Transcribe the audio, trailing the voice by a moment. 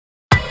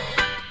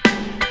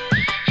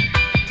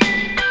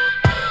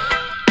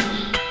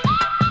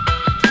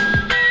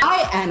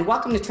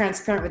welcome to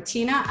Transparent with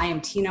Tina. I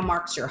am Tina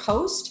Marx, your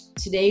host.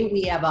 Today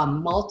we have a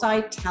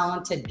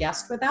multi-talented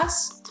guest with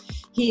us.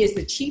 He is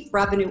the Chief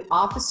Revenue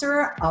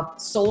Officer of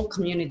Soul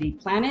Community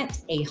Planet,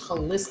 a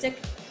holistic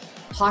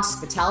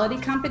hospitality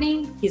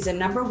company. He's a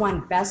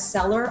 #1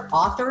 bestseller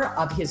author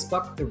of his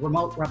book, The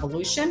Remote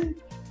Revolution.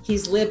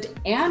 He's lived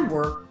and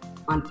worked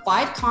on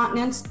 5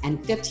 continents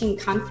and 15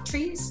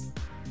 countries.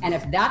 And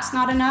if that's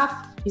not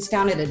enough, he's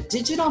founded a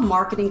digital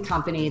marketing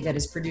company that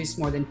has produced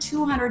more than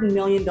 $200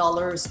 million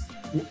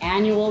in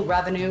annual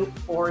revenue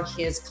for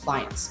his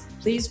clients.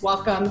 Please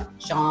welcome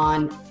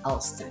John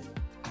Elston.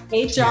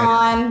 Hey,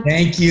 John.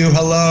 Thank you.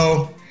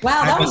 Hello.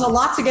 Wow, that was a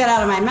lot to get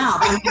out of my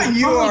mouth.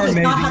 You are,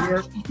 maybe.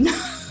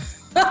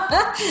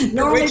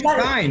 You're way too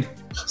kind.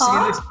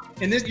 Huh?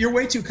 You're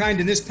way too kind.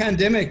 In this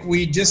pandemic,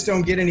 we just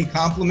don't get any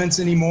compliments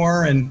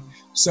anymore. And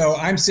so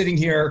I'm sitting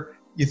here.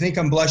 You think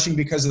I'm blushing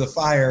because of the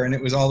fire, and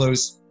it was all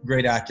those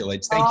great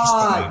accolades. Thank you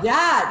so much.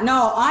 Yeah,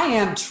 no, I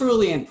am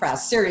truly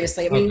impressed.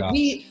 Seriously. I mean,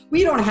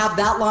 we don't have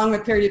that long a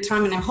period of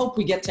time, and I hope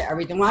we get to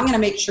everything. Well, I'm going to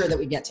make sure that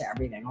we get to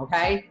everything,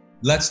 okay?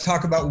 Let's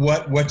talk about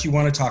what you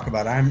want to talk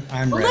about.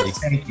 I'm ready.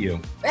 Thank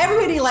you.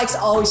 Everybody likes to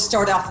always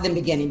start off at the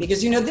beginning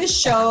because, you know, this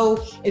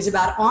show is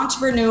about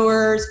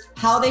entrepreneurs,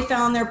 how they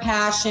found their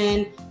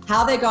passion,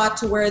 how they got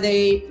to where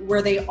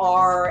they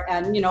are.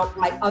 And, you know,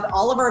 like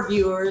all of our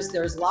viewers,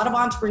 there's a lot of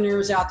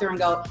entrepreneurs out there and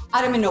go,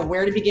 I don't even know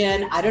where to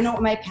begin. I don't know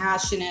what my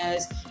passion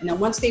is. And then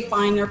once they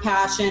find their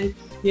passion,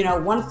 you know,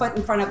 one foot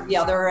in front of the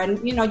other.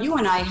 And, you know, you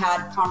and I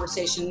had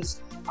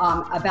conversations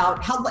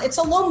about how it's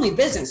a lonely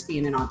business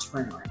being an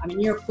entrepreneur. I mean,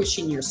 you're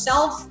pushing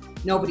yourself,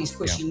 nobody's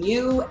pushing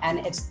you.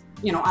 And it's,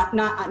 you know,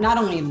 not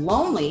only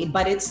lonely,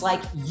 but it's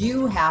like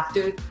you have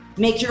to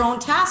make your own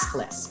task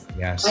list.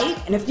 Yes. Right?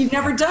 And if you've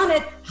never done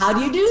it, how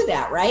do you do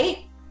that,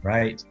 right?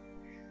 Right.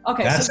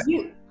 Okay.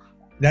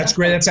 That's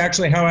great. That's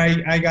actually how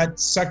I got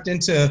sucked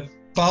into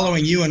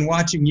following you and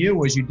watching you.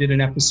 Was you did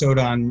an episode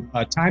on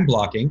time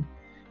blocking.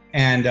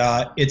 And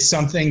it's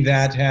something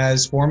that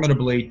has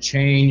formidably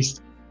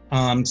changed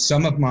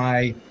some of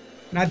my,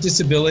 not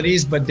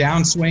disabilities, but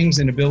downswings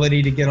and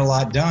ability to get a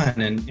lot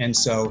done. And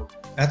so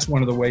that's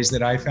one of the ways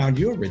that I found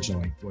you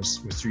originally was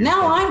through your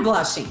program. I'm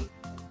blushing.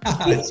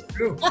 It's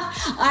true.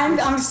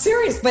 I'm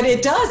serious, but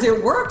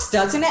it works,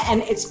 doesn't it?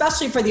 And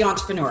especially for the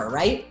entrepreneur,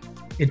 right?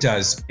 It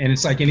does. And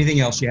it's like anything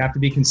else. You have to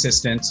be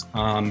consistent.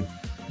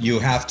 You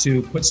have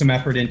to put some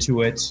effort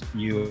into it.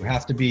 You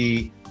have to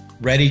be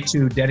ready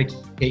to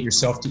dedicate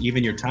yourself to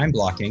even your time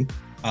blocking.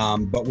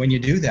 But when you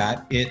do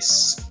that,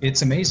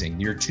 it's amazing.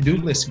 Your to-do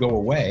lists go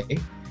away.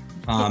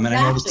 And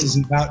I know this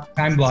isn't about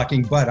time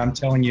blocking, but I'm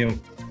telling you,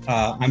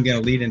 I'm going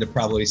to lead into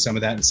probably some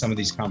of that in some of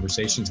these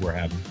conversations we're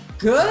having.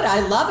 Good. I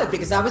love it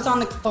because I was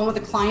on the phone with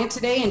a client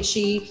today and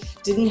she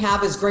didn't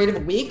have as great of a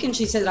week. And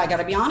she said, I got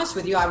to be honest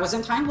with you, I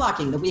wasn't time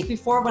blocking. The week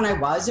before when it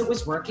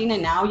was working.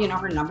 And now, you know,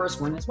 her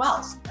numbers weren't as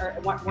well, or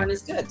weren't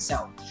as good.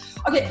 So,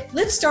 okay,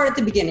 let's start at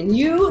the beginning.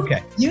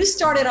 You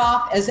started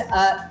off as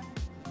a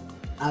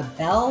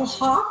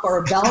bellhop or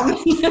a bellman?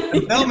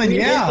 A bellman,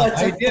 yeah,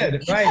 I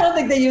did, right. I don't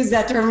think they use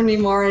that term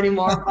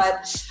anymore,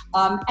 but,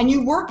 and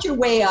you worked your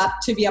way up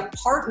to be a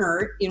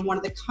partner in one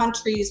of the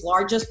country's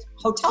largest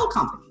hotel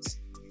companies.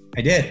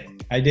 I did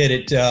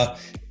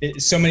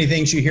it. So many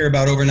things you hear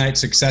about overnight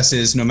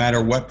successes, no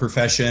matter what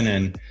profession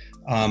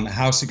and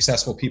how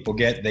successful people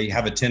get, they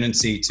have a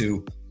tendency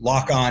to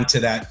lock on to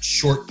that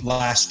short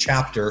last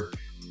chapter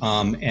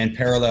and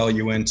parallel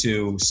you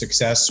into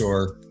success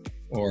or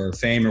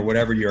fame or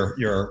whatever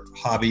your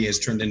hobby has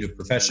turned into a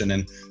profession.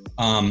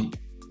 And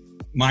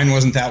mine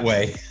wasn't that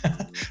way.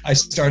 I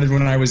started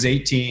when I was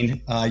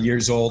 18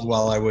 years old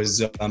while I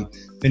was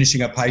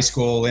finishing up high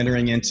school,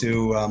 entering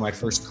into my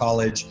first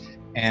college.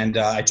 And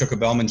I took a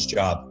bellman's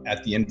job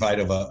at the invite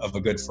of a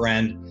good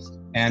friend.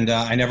 And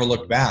I never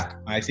looked back.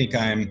 I think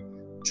I'm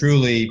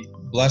truly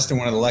blessed and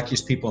one of the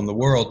luckiest people in the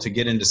world to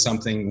get into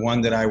something,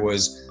 one that I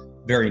was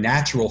very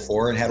natural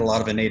for and had a lot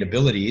of innate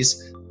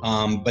abilities.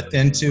 But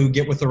then to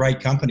get with the right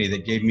company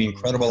that gave me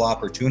incredible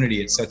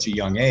opportunity at such a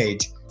young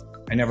age,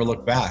 I never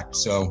looked back.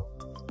 So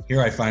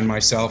here I find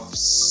myself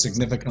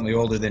significantly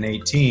older than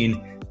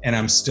 18 and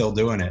I'm still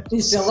doing it.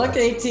 You still look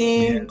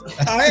 18.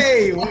 Yeah.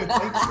 Hey, well,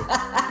 thank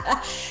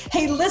you.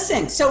 Hey,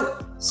 listen, so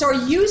are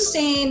you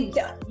saying,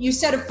 you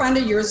said a friend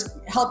of yours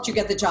helped you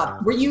get the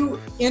job. Were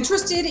you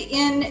interested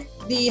in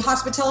the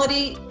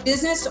hospitality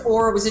business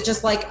or was it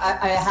just like,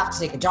 I have to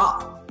take a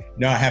job?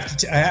 No, I have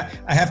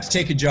to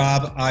take a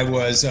job. I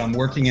was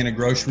working in a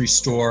grocery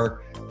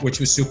store, which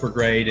was super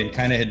great, and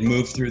kind of had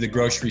moved through the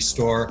grocery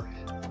store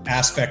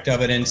aspect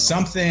of it, and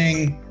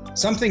something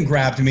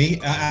grabbed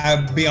me.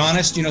 I'll be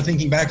honest, you know,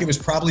 thinking back, it was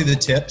probably the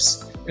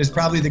tips, it was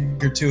probably the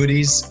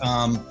gratuities,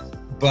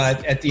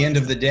 but at the end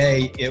of the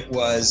day, it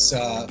was,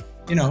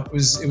 you know, it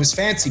was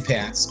fancy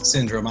pants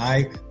syndrome.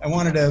 I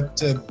wanted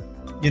to,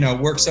 you know,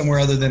 work somewhere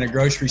other than a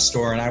grocery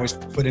store, and I was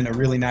put in a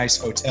really nice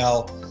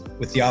hotel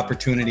with the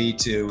opportunity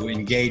to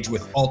engage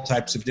with all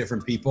types of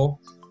different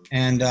people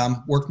and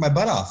work my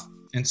butt off.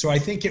 And so I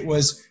think it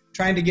was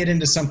trying to get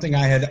into something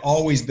I had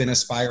always been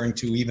aspiring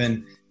to,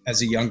 even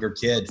as a younger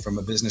kid from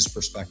a business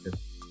perspective.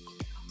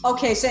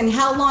 Okay, so and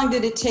how long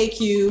did it take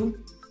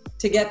you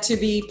to get to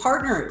be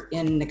partner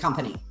in the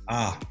company?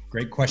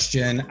 Great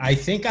question. I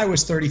think I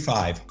was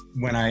 35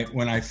 when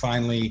I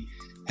finally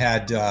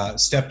had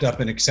stepped up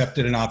and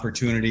accepted an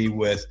opportunity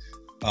with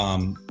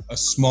a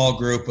small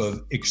group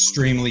of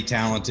extremely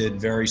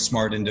talented, very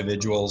smart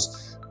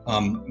individuals,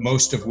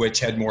 most of which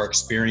had more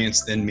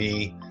experience than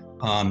me,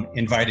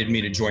 invited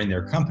me to join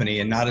their company,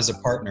 and not as a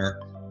partner.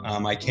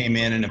 I came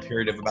in a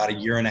period of about a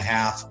year and a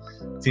half,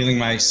 feeling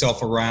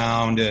myself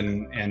around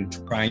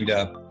and trying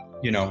to,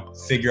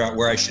 figure out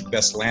where I should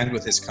best land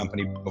with this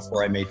company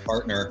before I made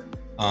partner.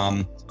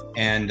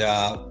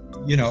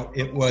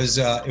 It was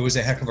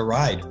a heck of a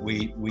ride.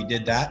 We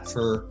did that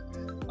for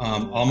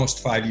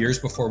almost 5 years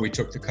before we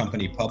took the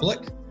company public.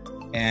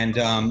 And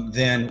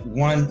then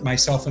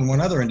myself and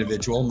one other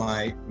individual,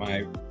 my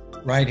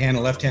right hand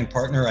and left hand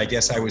partner, I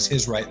guess I was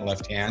his right and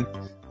left hand,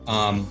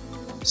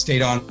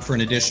 stayed on for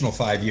an additional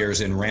 5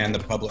 years and ran the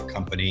public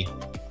company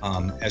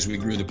as we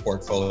grew the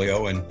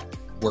portfolio and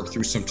worked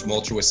through some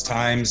tumultuous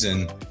times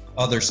and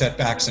other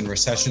setbacks and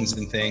recessions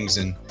and things.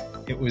 And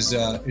it was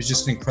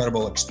just an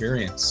incredible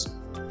experience.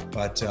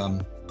 But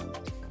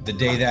the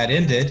day that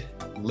ended,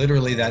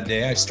 literally that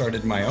day, I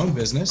started my own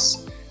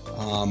business.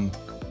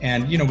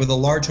 With a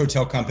large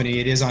hotel company,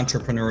 it is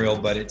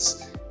entrepreneurial, but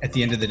it's, at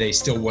the end of the day,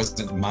 still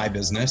wasn't my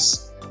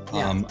business.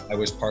 Yeah. I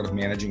was part of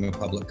managing a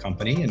public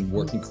company and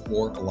working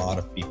for a lot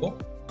of people.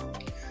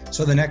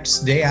 So the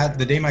next day,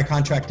 the day my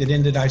contract had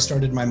ended, I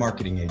started my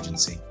marketing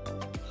agency.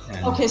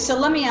 Okay, so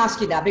let me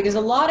ask you that, because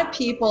a lot of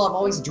people have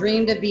always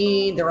dreamed of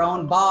being their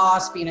own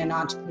boss, being an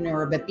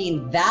entrepreneur, but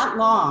being that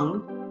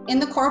long in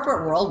the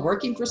corporate world,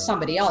 working for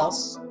somebody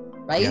else,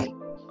 right?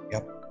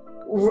 Yep.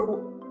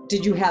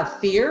 Did you have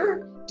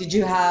fear? Did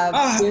you have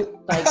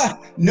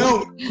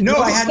No,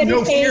 I had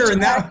no fear,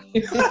 and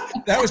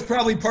that was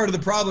probably part of the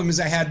problem. Is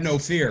I had no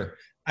fear.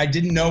 I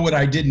didn't know what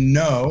I didn't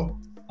know,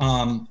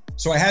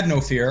 so I had no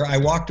fear. I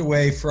walked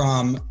away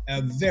from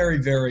a very,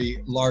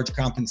 very large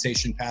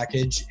compensation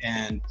package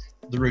and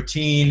the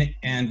routine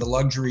and the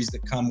luxuries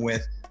that come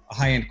with a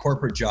high-end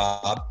corporate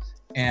job,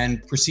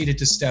 and proceeded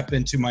to step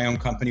into my own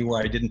company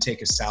where I didn't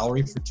take a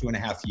salary for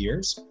 2.5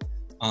 years.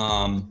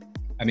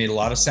 I made a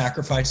lot of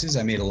sacrifices.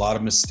 I made a lot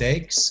of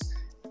mistakes,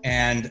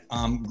 and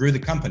grew the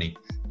company.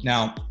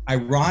 Now,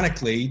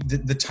 ironically,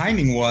 the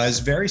timing was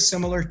very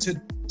similar to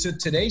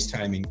today's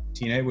timing,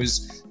 Tina. It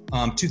was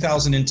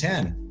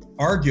 2010,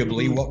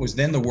 arguably what was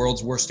then the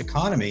world's worst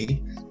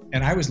economy,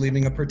 and I was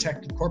leaving a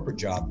protected corporate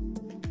job.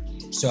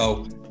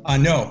 So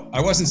no,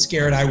 I wasn't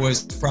scared. I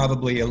was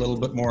probably a little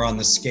bit more on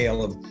the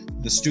scale of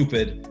the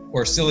stupid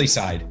or silly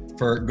side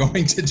for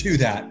going to do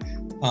that.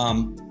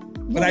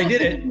 But I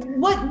did it.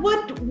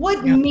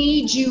 What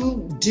made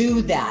you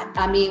do that?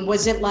 I mean,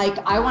 was it like,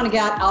 I want to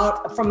get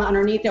out from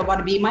underneath, I want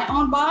to be my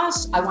own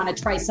boss, I want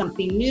to try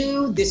something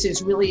new, this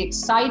is really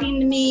exciting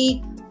to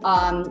me,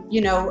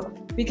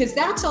 because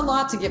that's a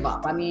lot to give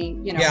up. I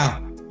mean, Yeah,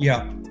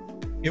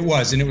 it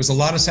was. And it was a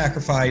lot of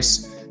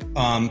sacrifice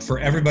for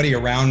everybody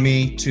around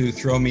me to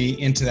throw me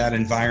into that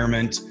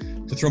environment,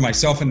 to throw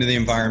myself into the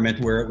environment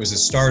where it was a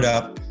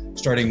startup,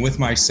 starting with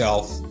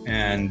myself,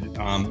 and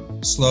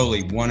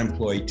slowly 1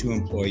 employee, 2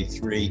 employee,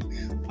 3.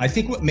 I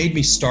think what made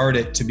me start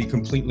it, to be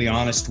completely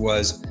honest,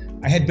 was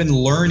I had been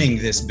learning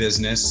this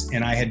business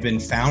and I had been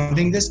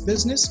founding this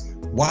business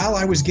while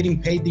I was getting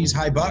paid these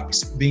high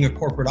bucks being a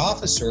corporate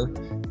officer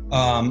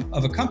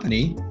of a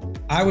company.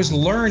 I was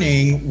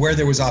learning where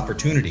there was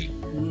opportunity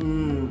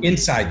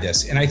inside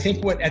this. And I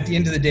think at the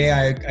end of the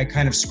day, I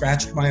kind of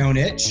scratched my own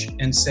itch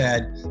and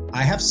said,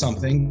 I have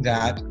something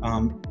that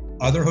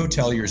other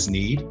hoteliers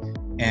need,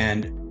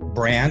 and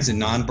brands and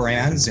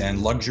non-brands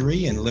and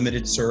luxury and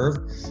limited serve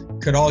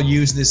could all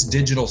use this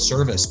digital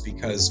service,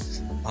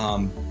 because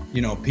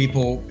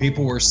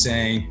people were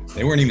saying,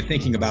 they weren't even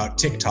thinking about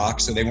TikTok,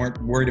 so they weren't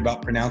worried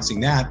about pronouncing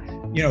that.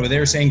 They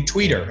were saying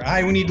Tweeter.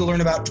 We need to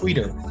learn about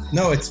Tweeter.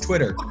 No, it's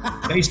Twitter.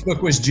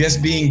 Facebook was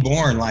just being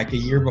born like a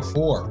year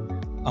before.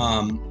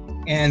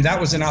 And that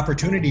was an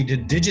opportunity to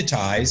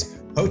digitize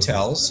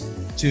hotels,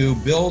 to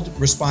build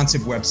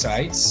responsive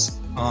websites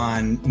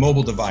on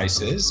mobile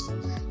devices,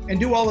 and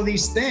do all of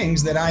these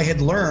things that I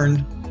had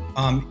learned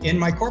in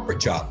my corporate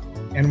job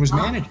and was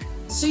managing.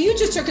 So you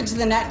just took it to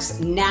the next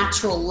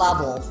natural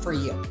level for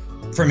you.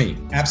 For me,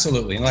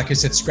 absolutely. And like I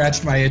said,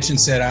 scratched my itch and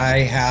said,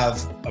 I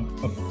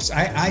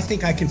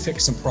think I can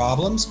fix some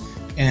problems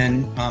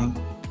and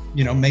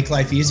make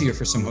life easier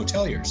for some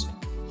hoteliers.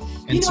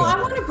 And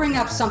I want to bring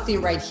up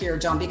something right here,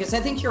 John, because I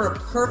think you're a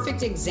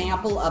perfect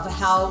example of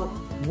how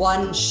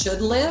one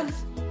should live.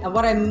 And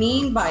what I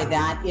mean by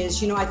that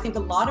is, I think a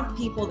lot of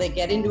people, they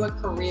get into a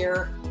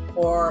career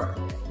or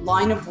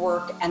line of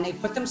work and they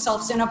put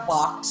themselves in a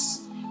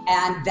box,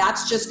 and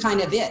that's just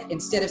kind of it.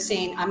 Instead of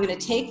saying, I'm going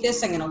to take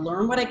this, I'm going to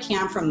learn what I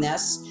can from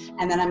this,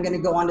 and then I'm going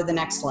to go on to the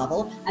next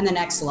level and the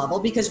next level,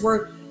 because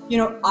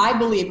I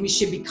believe we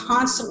should be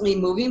constantly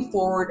moving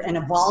forward and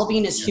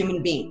evolving as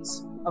human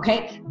beings.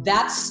 Okay,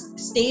 that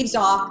staves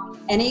off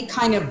any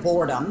kind of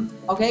boredom,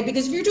 okay?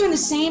 Because if you're doing the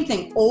same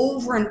thing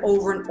over and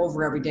over and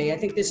over every day, I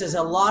think this is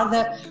a lot of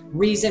the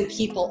reason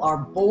people are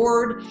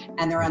bored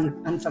and they're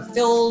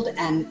unfulfilled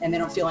and they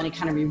don't feel any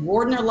kind of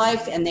reward in their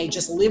life, and they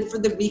just live for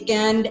the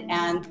weekend,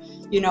 and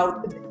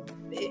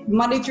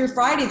Monday through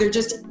Friday, they're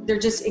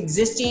just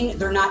existing.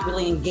 They're not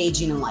really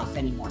engaging in life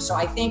anymore. So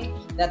I think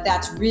that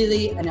that's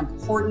really an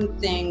important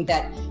thing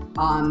that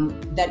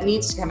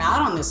needs to come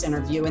out on this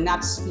interview. And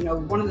that's,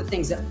 one of the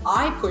things that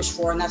I push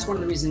for. And that's one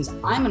of the reasons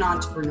I'm an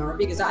entrepreneur,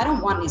 because I don't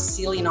want any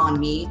ceiling on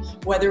me,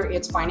 whether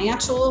it's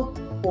financial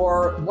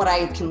or what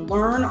I can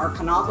learn or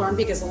cannot learn,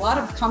 because a lot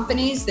of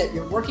companies that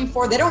you're working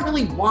for, they don't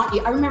really want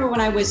you. I remember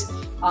when I was,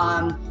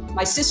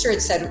 my sister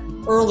had said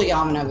early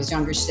on when I was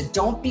younger, she said,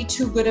 don't be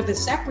too good of a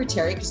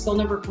secretary because they'll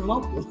never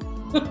promote you.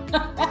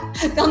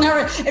 They'll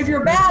never, if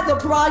you're bad, they'll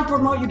probably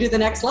promote you to the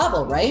next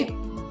level, right?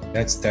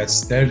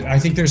 I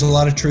think there's a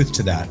lot of truth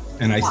to that.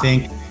 And I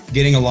think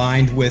getting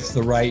aligned with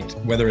the right,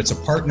 whether it's a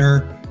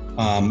partner,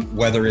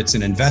 whether it's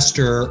an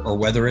investor, or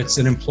whether it's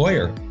an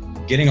employer,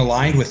 getting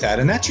aligned with that.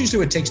 And that's usually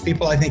what takes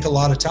people, I think, a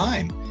lot of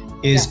time,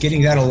 is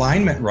getting that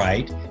alignment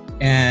right,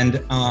 and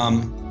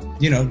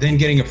then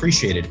getting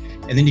appreciated.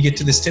 And then you get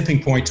to this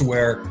tipping point to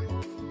where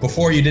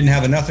before you didn't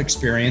have enough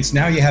experience,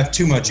 now you have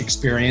too much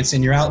experience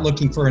and you're out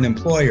looking for an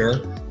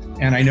employer.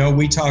 And I know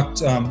we talked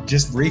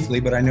just briefly,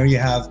 but I know you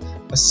have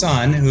a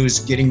son who's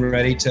getting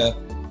ready to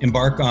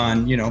embark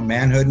on,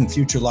 manhood and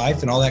future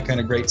life and all that kind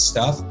of great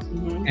stuff.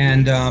 Mm-hmm.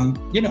 And,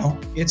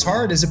 it's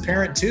hard as a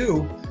parent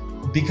too,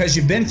 because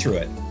you've been through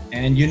it,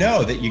 and you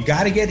know that you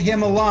got to get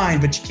him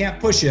aligned, but you can't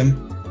push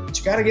him. But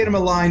you got to get him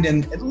aligned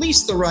in at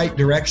least the right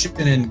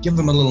direction and give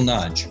him a little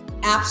nudge.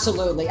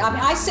 Absolutely. I mean,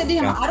 I said to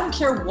him, I don't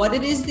care what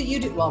it is that you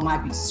do. Well, it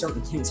might be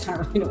certain things I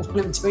don't really know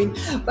what I'm doing,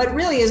 but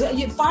really is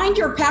you find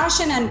your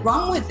passion and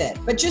run with it,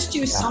 but just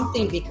do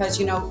something,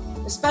 because,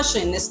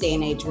 especially in this day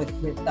and age with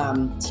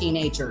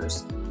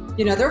teenagers,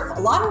 there a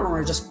lot of them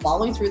are just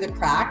falling through the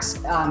cracks.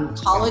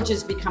 College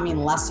is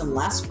becoming less and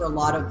less for a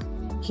lot of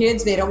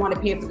kids. They don't want to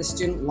pay for the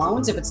student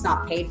loans if it's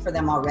not paid for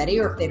them already,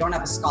 or if they don't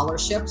have a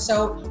scholarship.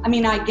 So, I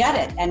mean, I get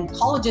it. And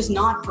college is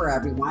not for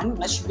everyone,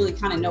 unless you really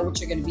kind of know what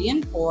you're going to be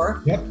in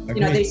for. Yep,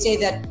 they say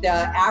that the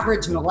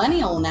average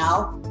millennial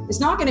now is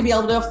not going to be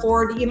able to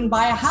afford to even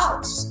buy a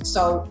house.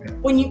 So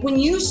when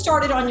you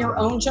started on your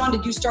own, John,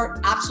 did you start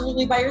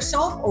absolutely by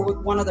yourself or with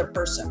one other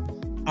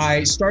person?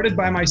 I started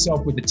by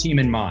myself with a team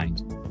in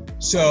mind.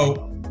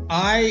 So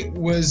I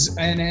was,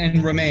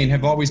 and remain,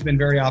 have always been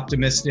very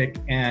optimistic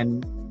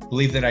and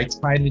believe that I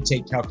try to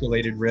take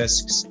calculated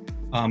risks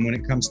when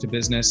it comes to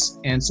business.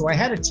 And so I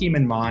had a team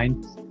in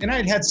mind, and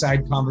I had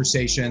side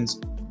conversations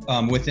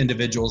with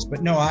individuals,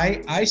 but no,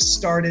 I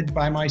started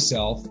by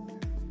myself.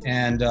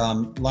 And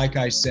like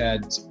I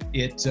said,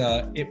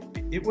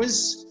 it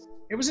was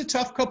a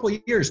tough couple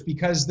of years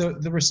because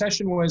the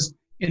recession was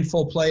in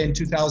full play in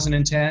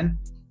 2010.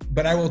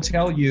 But I will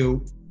tell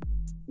you,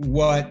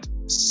 what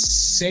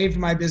saved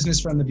my business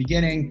from the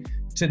beginning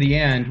to the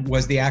end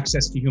was the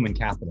access to human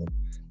capital.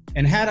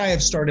 And had I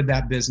have started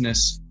that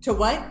business... To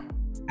what?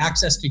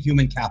 Access to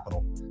human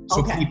capital.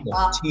 So people,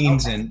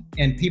 teams, and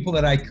people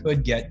that I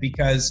could get,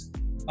 because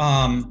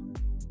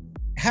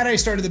had I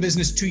started the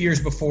business 2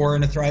 years before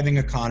in a thriving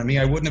economy,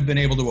 I wouldn't have been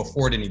able to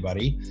afford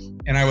anybody,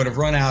 and I would have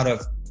run out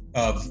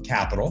of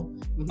capital.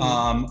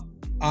 Mm-hmm.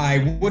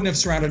 I wouldn't have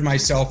surrounded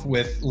myself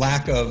with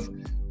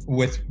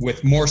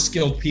with more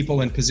skilled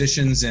people in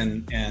positions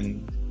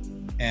and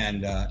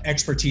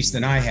expertise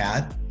than I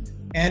had.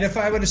 And if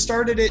I would have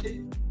started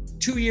it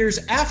 2 years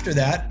after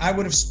that, I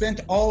would have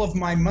spent all of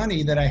my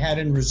money that I had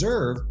in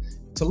reserve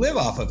to live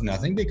off of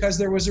nothing, because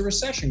there was a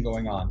recession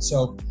going on.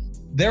 So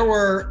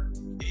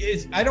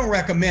I don't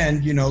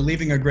recommend,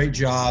 leaving a great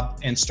job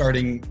and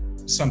starting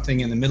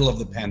something in the middle of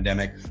the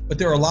pandemic, but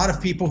there are a lot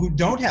of people who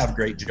don't have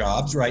great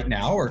jobs right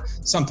now, or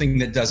something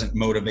that doesn't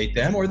motivate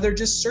them, or they're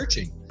just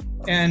searching.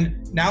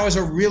 And now is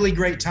a really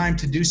great time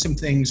to do some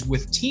things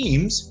with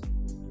teams,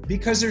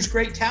 because there's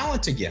great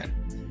talent again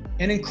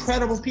and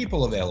incredible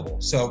people available.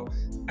 So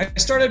I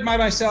started by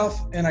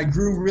myself, and I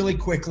grew really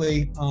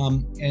quickly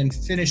and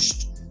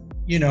finished,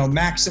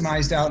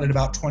 maximized out at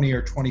about 20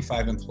 or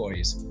 25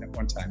 employees at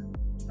one time.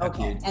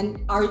 Okay.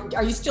 And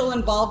are you still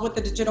involved with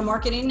the digital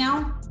marketing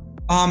now?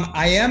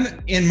 I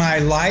am in my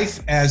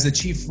life as the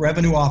Chief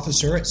Revenue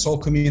Officer at Soul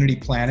Community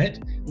Planet.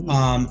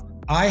 Mm-hmm.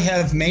 I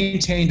have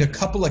maintained a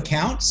couple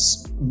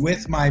accounts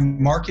with my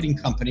marketing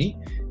company,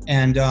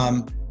 and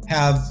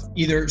have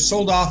either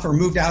sold off or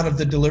moved out of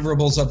the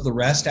deliverables of the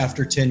rest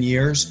after 10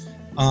 years.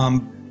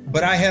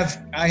 But I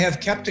have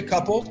kept a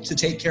couple to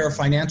take care of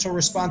financial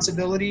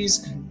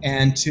responsibilities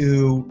and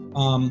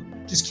to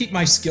just keep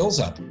my skills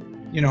up.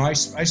 I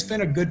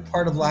spent a good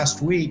part of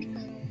last week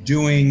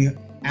doing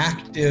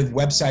active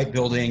website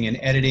building and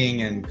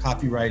editing and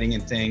copywriting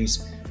and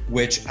things,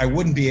 which I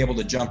wouldn't be able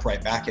to jump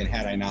right back in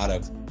had I not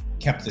have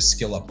kept the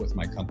skill up with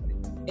my company.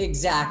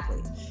 Exactly.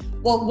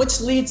 Well,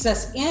 which leads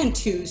us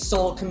into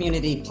Soul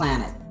Community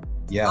Planet.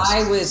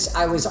 Yes.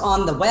 I was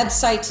on the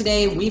website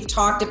today. We've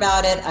talked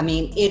about it. I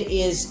mean, it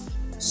is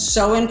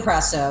So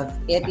impressive.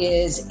 It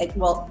is,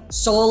 well,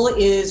 soul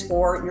is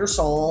for your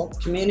soul,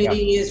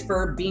 community is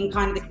for being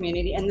kind to the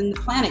community, and then the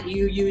planet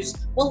you use,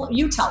 well,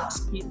 you tell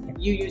us. You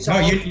use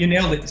all. No, you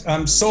nailed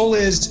it. Soul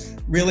is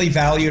really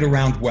valued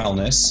around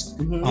wellness.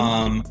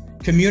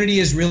 Community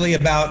is really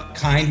about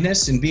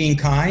kindness and being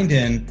kind,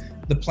 and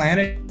the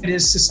planet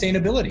is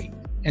sustainability.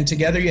 And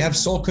together you have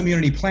soul,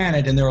 community,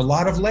 planet, and there are a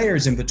lot of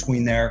layers in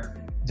between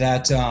there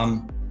that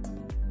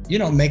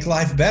make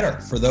life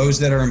better for those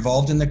that are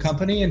involved in the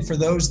company and for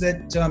those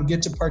that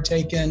get to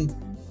partake in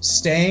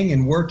staying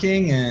and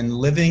working and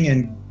living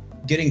and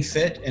getting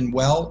fit and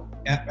well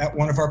at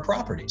one of our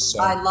properties.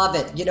 So I love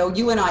it.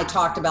 You and I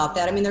talked about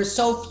that. I mean, there's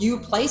so few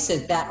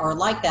places that are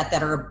like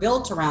that are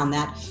built around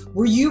that.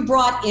 Were you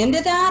brought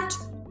into that,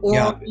 or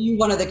were you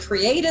one of the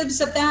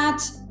creatives of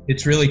that?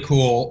 It's really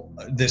cool,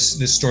 this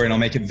story, and I'll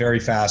make it very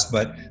fast,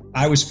 but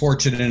I was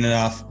fortunate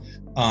enough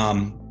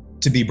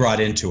to be brought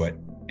into it.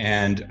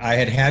 And I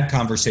had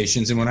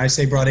conversations, and when I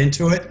say brought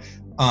into it,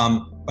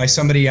 by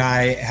somebody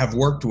I have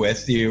worked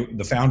with,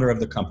 the founder of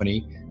the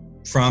company,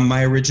 from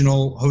my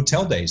original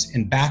hotel days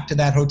and back to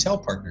that hotel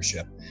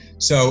partnership.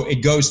 So it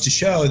goes to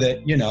show that,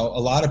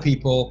 a lot of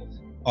people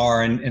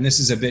are, and this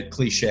is a bit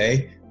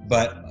cliche,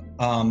 but,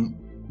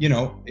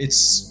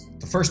 it's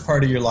the first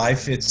part of your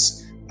life,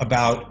 it's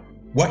about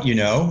what you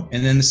know.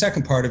 And then the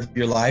second part of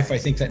your life, I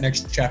think that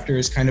next chapter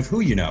is kind of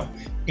who you know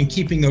and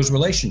keeping those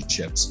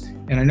relationships.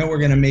 And I know we're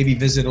going to maybe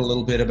visit a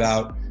little bit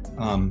about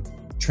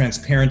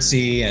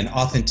transparency and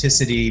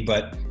authenticity,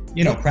 but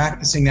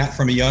practicing that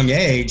from a young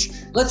age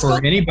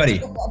anybody.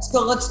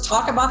 Let's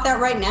talk about that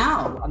right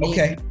now.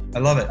 Okay, I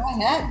love it.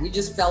 Go ahead. We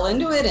just fell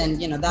into it,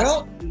 and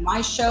that's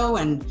my show,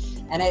 and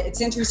it's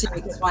interesting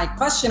because my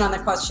question on the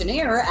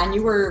questionnaire, and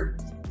you were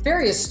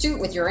very astute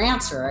with your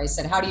answer. I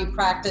said, how do you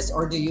practice,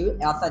 or do you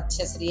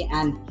authenticity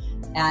and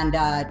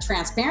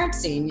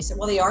transparency? And you said,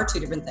 well, they are two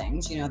different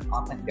things.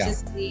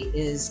 Authenticity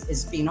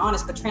is being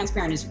honest, but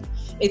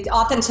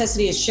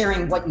authenticity is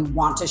sharing what you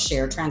want to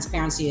share.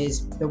 Transparency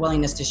is the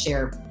willingness to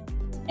share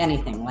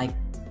anything.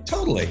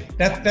 Totally.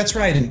 That's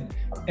right.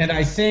 And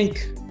I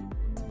think,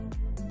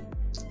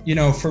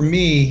 for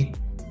me,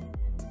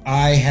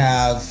 I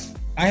have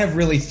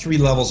really three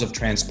levels of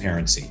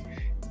transparency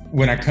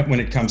when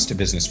it comes to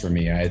business for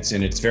me.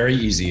 It's very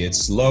easy.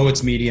 It's low,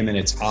 it's medium, and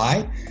it's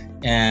high.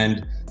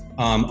 And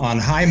on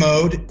high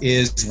mode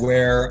is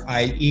where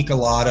I eke a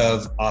lot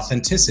of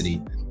authenticity.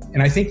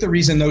 And I think the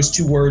reason those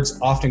two words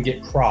often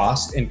get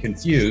crossed and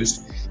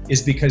confused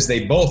is because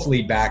they both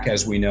lead back,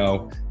 as we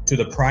know, to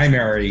the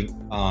primary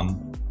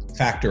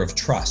factor of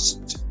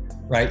trust,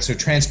 right? So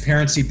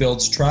transparency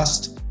builds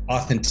trust,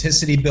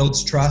 authenticity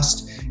builds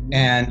trust,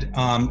 and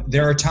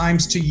there are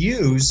times to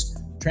use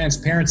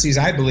transparencies,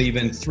 I believe,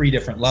 in three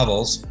different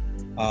levels.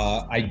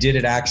 I did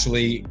it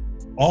actually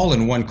all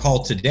in one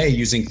call today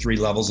using three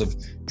levels of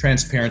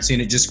transparency,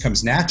 and it just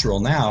comes natural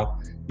now.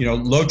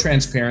 Low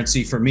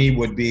transparency for me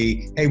would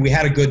be, hey, we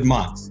had a good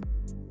month,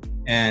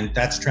 and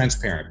that's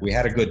transparent. We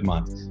had a good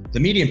month. The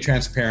medium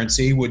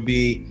transparency would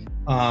be,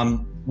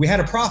 we had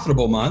a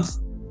profitable month,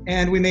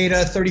 and we made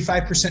a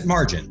 35%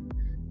 margin.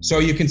 So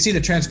you can see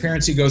the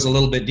transparency goes a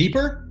little bit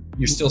deeper.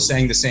 You're still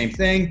saying the same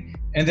thing.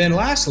 And then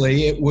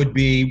lastly, it would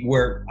be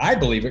where I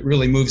believe it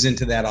really moves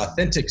into that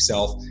authentic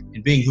self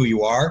and being who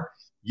you are.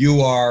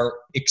 You are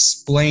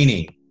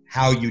explaining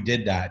how you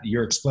did that.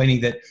 You're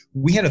explaining that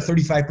we had a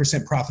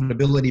 35%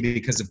 profitability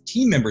because of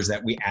team members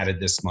that we added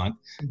this month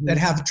that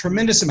have a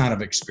tremendous amount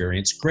of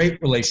experience,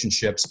 great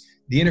relationships.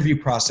 The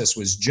interview process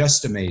was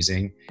just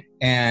amazing,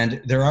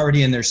 and they're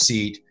already in their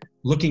seat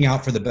looking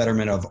out for the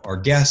betterment of our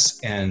guests,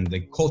 and the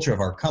culture of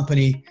our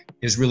company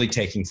is really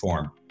taking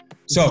form.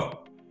 So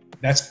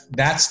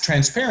that's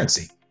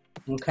transparency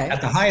at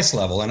the highest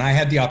level. And I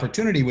had the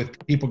opportunity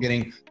with people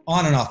getting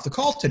on and off the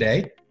call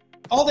today.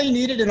 All they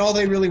needed and all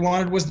they really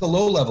wanted was the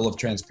low level of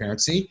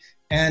transparency.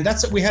 And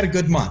that's it. We had a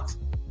good month.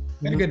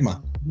 We had a good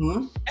month.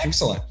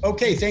 Excellent.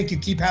 Okay. Thank you.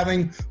 Keep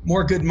having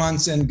more good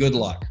months, and good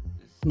luck.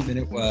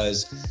 Then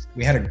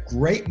we had a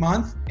great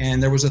month,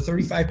 and there was a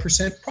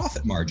 35%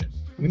 profit margin.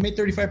 We made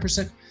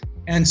 35%.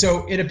 And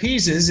so it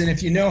appeases. And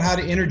if you know how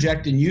to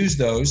interject and use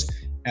those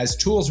as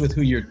tools with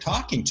who you're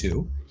talking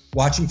to,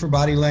 watching for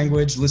body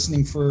language,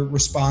 listening for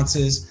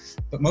responses,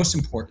 but most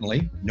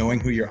importantly, knowing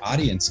who your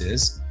audience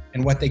is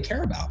and what they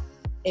care about.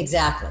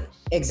 Exactly.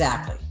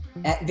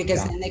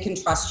 Because then they can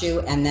trust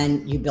you, and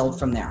then you build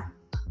from there.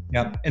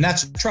 Yep. And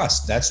that's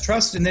trust.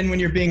 And then when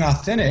you're being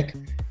authentic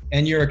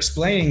and you're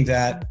explaining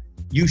that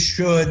you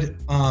should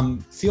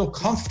feel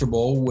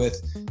comfortable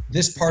with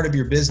this part of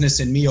your business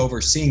and me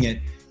overseeing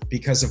it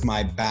because of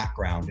my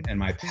background and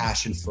my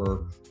passion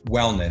for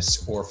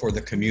wellness or for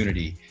the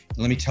community. And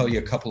let me tell you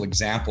a couple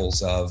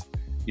examples of,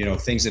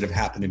 things that have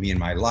happened to me in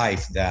my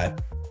life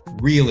that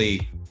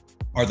really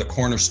are the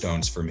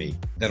cornerstones for me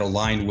that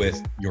align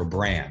with your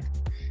brand.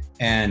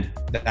 And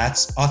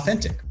that's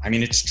authentic. I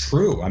mean, it's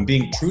true. I'm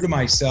being true to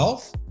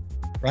myself,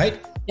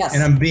 right? Yes.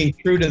 And I'm being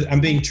true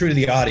to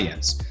the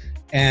audience.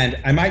 And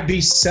I might be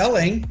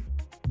selling,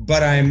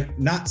 but I'm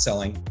not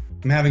selling.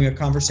 I'm having a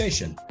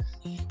conversation.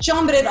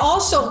 John, but it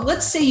also,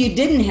 let's say you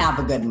didn't have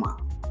a good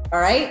month, all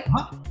right?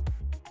 Uh-huh.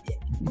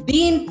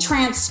 Being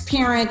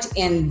transparent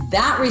in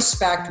that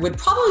respect would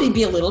probably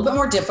be a little bit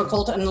more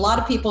difficult, and a lot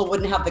of people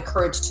wouldn't have the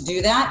courage to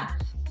do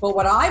that. But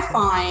what I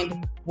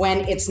find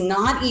when it's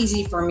not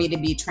easy for me to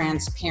be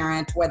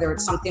transparent, whether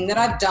it's something that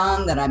I've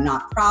done that I'm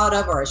not proud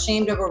of or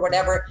ashamed of or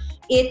whatever,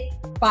 it,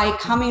 by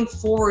coming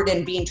forward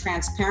and being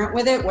transparent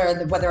with it,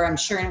 whether I'm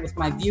sharing it with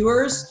my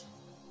viewers,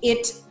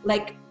 it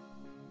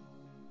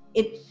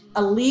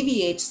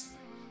alleviates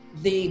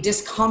the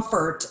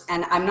discomfort,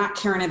 and I'm not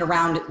carrying it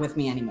around with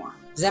me anymore.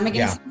 Does that make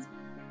any sense?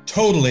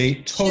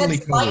 Totally.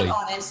 Light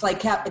on it. It's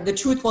like the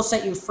truth will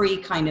set you free,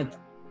 kind of.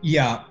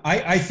 Yeah,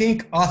 I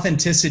think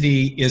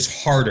authenticity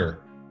is harder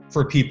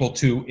for people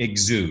to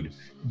exude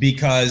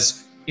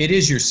because it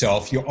is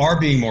yourself. You are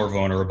being more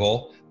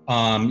vulnerable.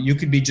 You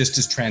could be just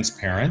as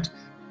transparent,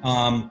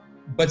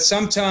 but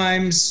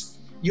sometimes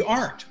you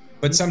aren't.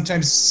 But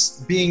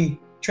sometimes being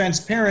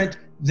transparent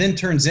then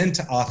turns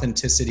into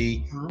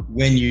authenticity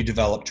when you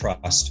develop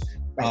trust.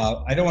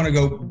 I don't want to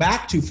go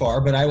back too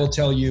far, but I will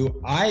tell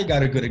you, I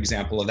got a good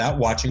example of that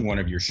watching one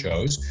of your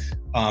shows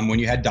when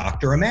you had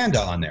Dr.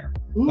 Amanda on there.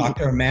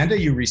 Dr. Amanda,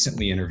 you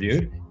recently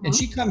interviewed, and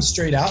she comes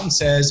straight out and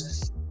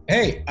says,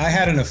 hey, I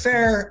had an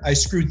affair. I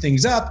screwed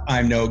things up.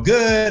 I'm no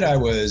good. I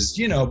was,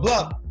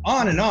 blah,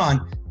 on and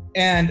on.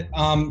 And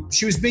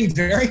she was being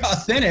very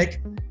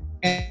authentic,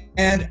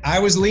 and I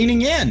was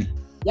leaning in.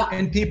 Yeah.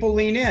 And people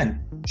lean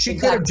in. She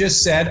could have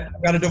just said, I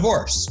got a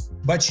divorce.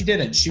 But she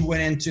didn't. She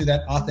went into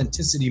that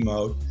authenticity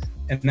mode,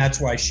 and that's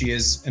why she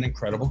is an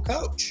incredible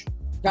coach.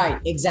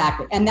 Right,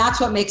 exactly. And that's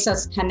what makes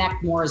us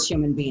connect more as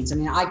human beings. I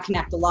mean, I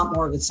connect a lot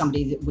more with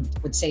somebody that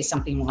would say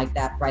something like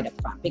that right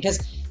up front, because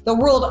the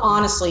world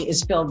honestly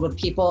is filled with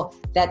people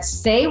that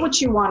say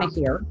what you want to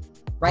hear,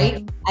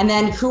 right? And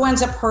then who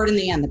ends up hurt in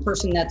the end? The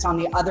person that's on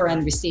the other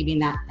end receiving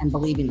that and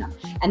believing them.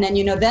 And then,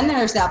 then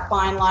there's that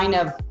fine line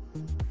of,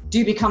 do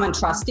you become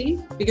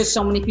untrusting? Because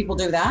so many people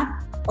do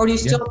that. Or do you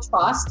still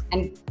trust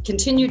and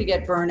continue to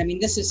get burned? I mean,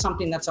 this is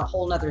something that's a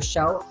whole nother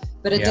show,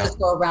 but it does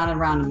go around and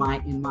around in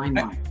my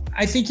mind.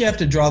 I think you have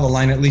to draw the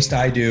line, at least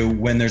I do,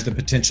 when there's the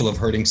potential of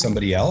hurting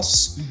somebody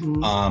else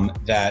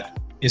that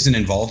isn't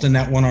involved in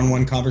that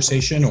one-on-one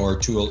conversation or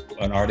to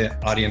an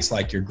audience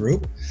like your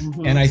group.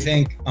 And I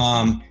think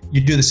you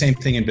do the same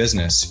thing in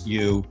business.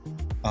 You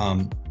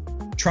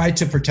try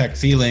to protect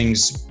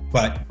feelings,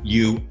 but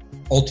you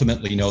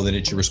ultimately know that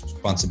it's your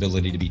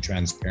responsibility to be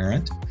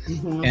transparent.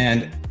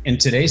 And in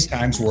today's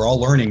times, we're all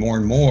learning more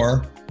and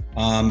more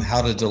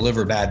how to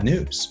deliver bad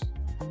news.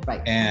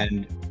 Right.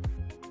 And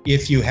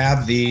if you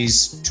have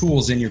these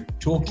tools in your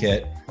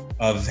toolkit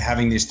of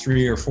having these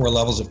 3 or 4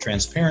 levels of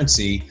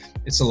transparency,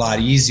 it's a lot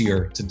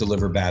easier to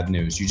deliver bad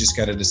news. You just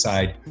got to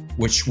decide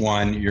which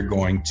one you're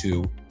going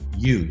to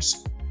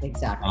use.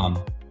 Exactly.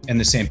 And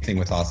the same thing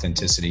with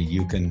authenticity.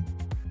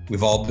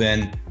 We've all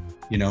been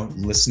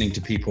listening to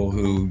people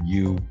who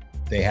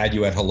they had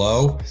you at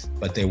hello,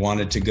 but they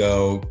wanted to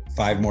go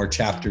 5 more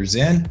chapters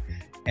in,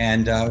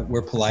 and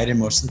we're polite, and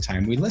most of the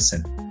time we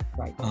listen.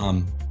 Right.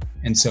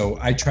 And so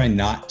I try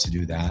not to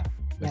do that,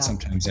 but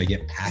sometimes I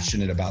get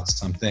passionate about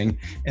something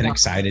and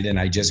excited, and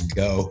I just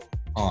go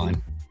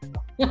on.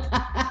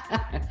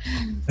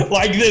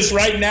 Like this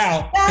right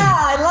now. Yeah,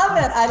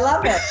 I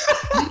love it.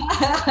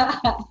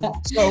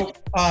 So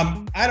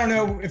I don't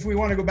know if we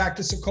want to go back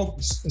to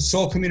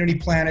Soul Community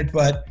Planet,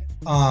 but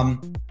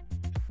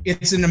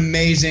it's an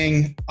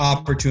amazing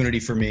opportunity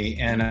for me,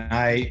 and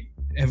I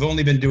have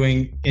only been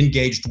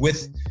engaged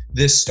with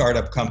this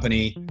startup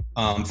company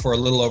for a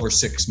little over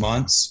 6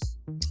 months,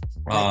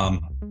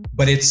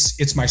 but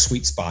it's my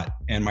sweet spot,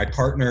 and my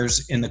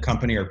partners in the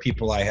company are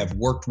people I have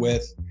worked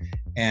with,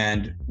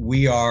 and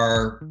we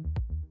are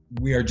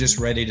just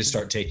ready to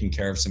start taking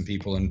care of some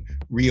people and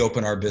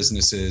reopen our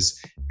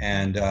businesses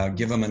and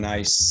give them a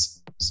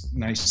nice,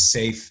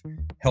 safe,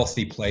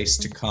 healthy place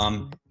to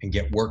come and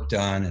get work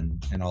done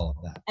and all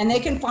of that. And they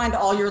can find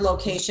all your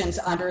locations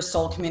under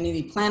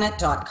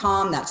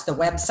soulcommunityplanet.com. That's the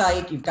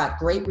website. You've got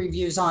great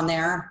reviews on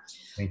there.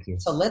 Thank you.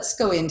 So let's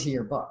go into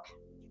your book.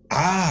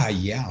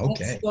 Yeah,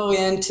 okay. Let's go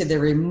into the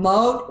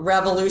remote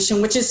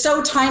revolution, which is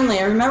so timely.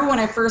 I remember when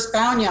I first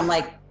found you, I'm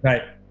like,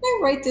 right. I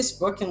write this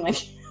book in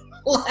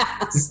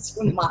last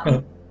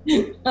month.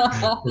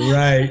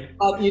 Right.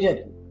 You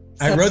did.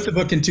 I wrote the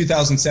book in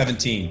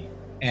 2017,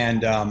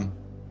 and a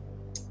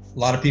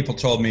lot of people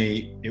told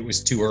me it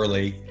was too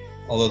early.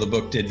 Although the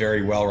book did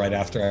very well right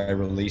after I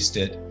released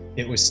it,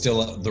 it was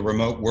still, the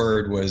remote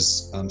word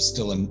was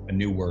still a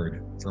new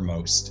word for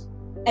most.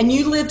 And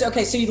you lived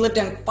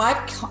in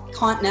 5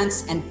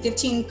 continents and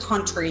 15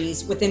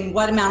 countries within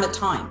what amount of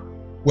time?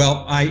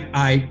 Well,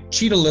 I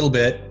cheat a little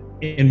bit.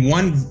 In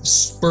one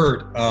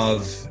spurt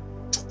of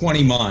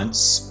 20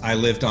 months, I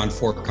lived on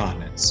 4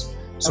 continents.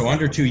 So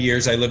under 2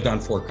 years, I lived on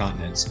 4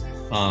 continents.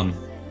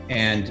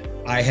 And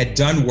I had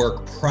done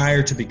work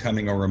prior to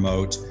becoming a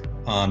remote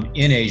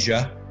in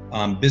Asia,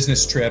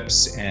 business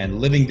trips and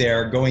living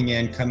there, going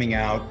in, coming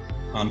out.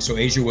 So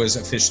Asia was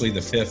officially the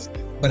 5th,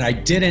 but I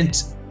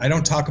didn't I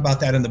don't talk about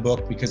that in the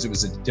book because it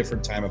was a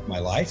different time of my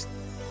life.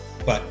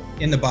 But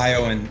in the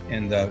bio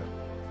and the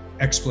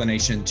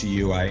explanation to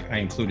you, I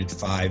included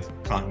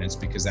 5 continents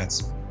because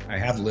I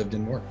have lived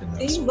and worked in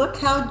those. See, look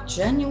how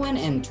genuine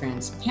and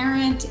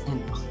transparent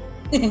and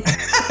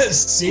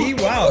see,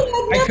 wow.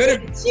 I could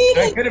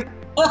have.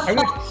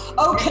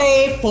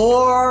 Okay,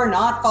 4,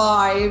 not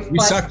 5. You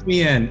sucked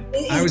me in.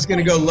 I was going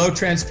to go low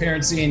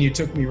transparency, and you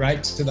took me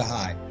right to the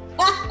high.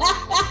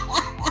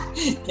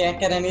 Can't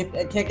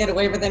get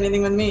away with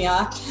anything with me,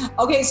 huh?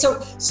 Okay,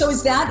 so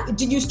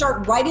did you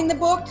start writing the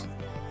book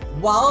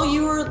while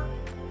you were?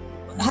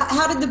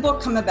 How did the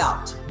book come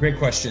about? Great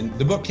question.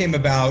 The book came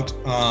about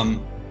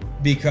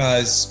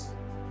because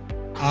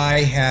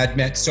I had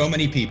met so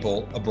many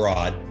people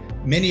abroad,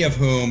 many of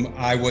whom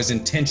I was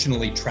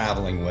intentionally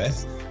traveling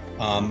with.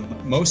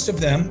 Most of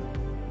them,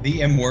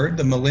 the M word,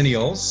 the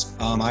millennials.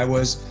 I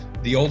was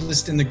the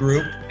oldest in the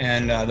group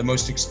and the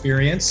most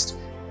experienced,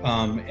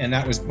 and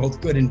that was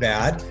both good and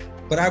bad.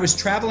 But I was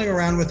traveling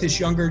around with this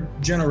younger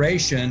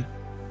generation,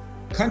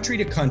 country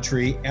to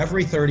country.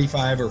 Every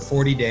 35 or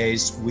 40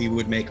 days, we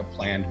would make a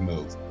planned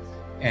move.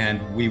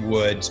 And we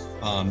would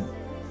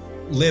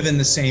live in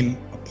the same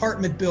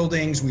apartment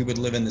buildings. We would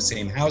live in the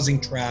same housing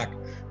tract.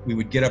 We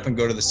would get up and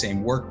go to the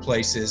same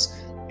workplaces.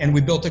 And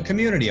we built a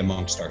community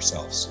amongst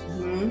ourselves.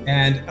 Mm-hmm.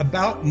 And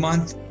about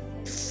month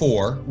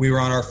 4, we were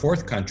on our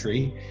 4th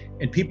country,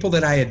 and people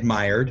that I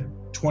admired,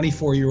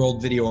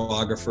 24-year-old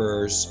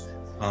videographers,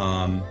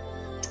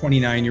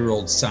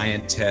 29-year-old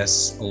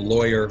scientists, a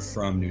lawyer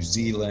from New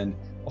Zealand,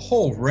 a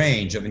whole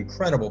range of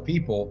incredible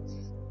people,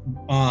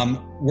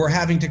 were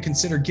having to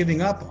consider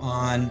giving up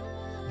on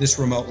this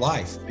remote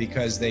life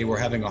because they were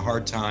having a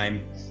hard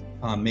time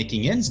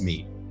making ends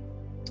meet.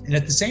 And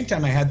at the same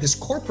time, I had this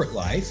corporate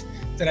life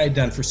that I'd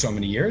done for so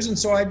many years. And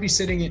so I'd be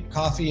sitting at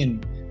coffee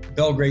in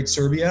Belgrade,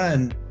 Serbia,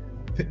 and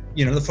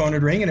the phone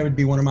would ring and it would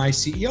be one of my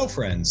CEO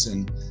friends.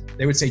 And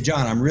they would say,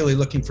 John, I'm really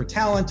looking for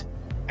talent.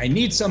 I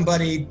need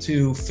somebody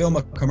to film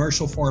a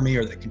commercial for me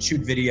or that can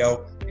shoot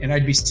video. And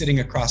I'd be sitting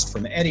across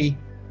from Eddie,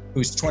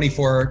 who's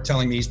 24,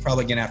 telling me he's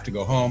probably gonna have to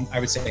go home. I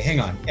would say, hang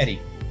on,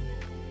 Eddie,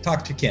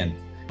 talk to Ken.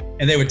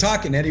 And they would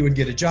talk and Eddie would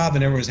get a job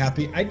and everyone was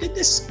happy. I did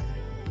this,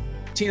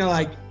 Tina,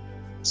 like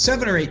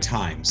 7 or 8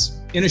 times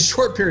in a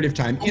short period of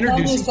time.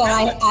 Introducing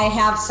that I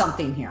have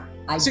something here.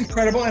 It's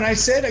incredible. And I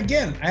said,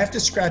 again, I have to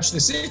scratch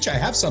this itch. I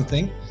have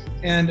something.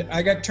 And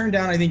I got turned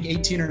down, I think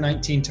 18 or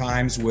 19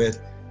 times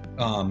with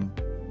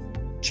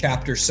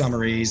chapter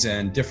summaries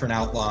and different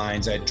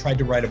outlines. I had tried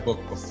to write a book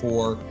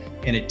before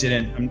and it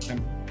didn't.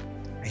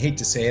 I hate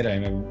to say it.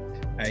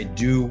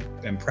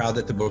 I'm proud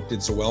that the book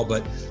did so well,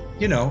 but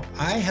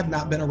I have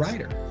not been a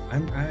writer.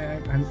 I'm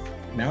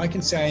now I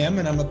can say I am,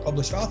 and I'm a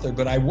published author,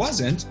 but I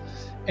wasn't.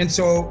 And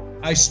so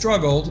I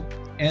struggled.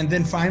 And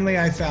then finally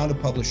I found a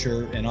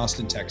publisher in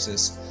Austin,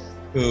 Texas,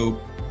 who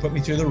put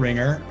me through the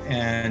ringer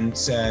and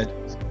said,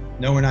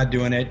 no, we're not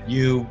doing it.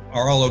 You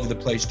are all over the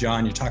place,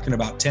 John. You're talking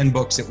about 10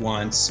 books at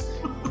once.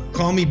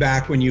 Call me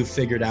back when you've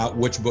figured out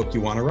which book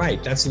you want to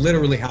write. That's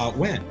literally how it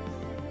went.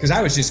 Because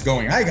I was just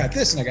going, I got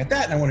this and I got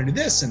that and I want to do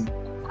this. And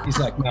he's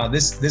like, no,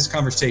 this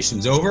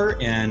conversation's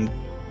over. And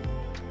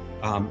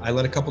I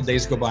let a couple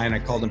days go by and I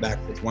called him back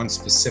with one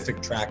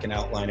specific track and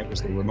outline. It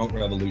was the remote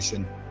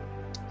revolution.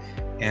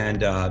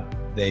 And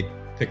they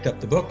picked up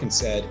the book and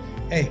said,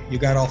 hey, you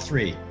got all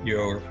 3.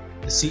 You're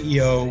the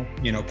CEO,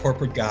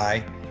 corporate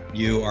guy.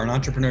 You are an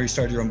entrepreneur, you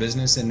started your own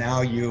business, and now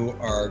you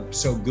are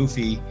so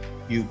goofy,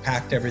 you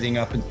packed everything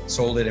up and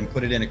sold it and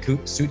put it in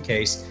a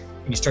suitcase,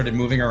 and you started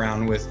moving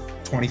around with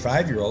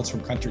 25-year-olds from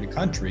country to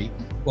country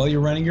while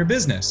you're running your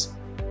business.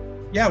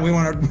 Yeah, we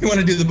want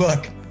to do the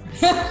book.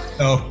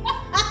 So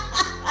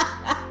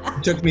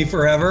it took me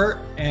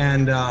forever,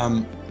 and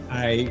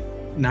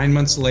 9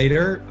 months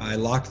later, I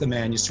locked the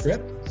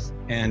manuscript,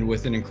 and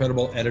with an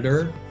incredible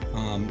editor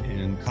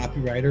and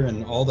copywriter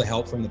and all the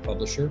help from the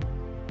publisher,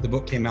 the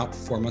book came out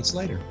 4 months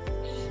later.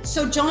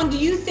 So John, do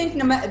you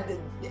think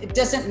it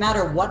doesn't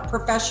matter what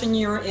profession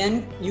you're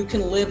in, you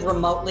can live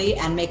remotely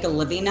and make a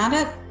living at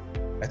it?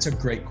 That's a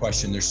great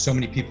question. There's so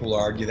many people who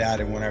argue that.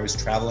 And when I was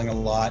traveling a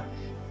lot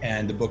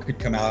and the book had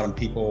come out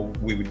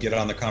and we would get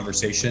on the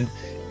conversation,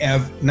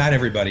 not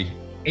everybody,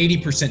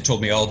 80%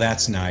 told me, oh,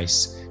 that's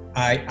nice.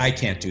 I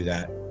can't do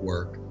that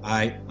work.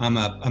 I'm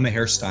a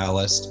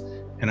hairstylist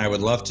and I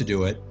would love to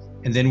do it.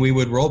 And then we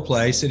would role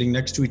play sitting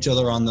next to each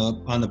other on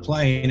the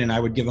plane, and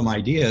I would give them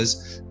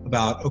ideas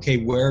about, okay,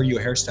 where are you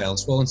a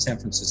hairstylist? Well, in San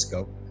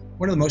Francisco,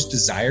 one of the most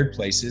desired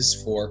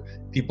places for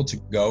people to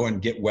go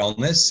and get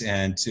wellness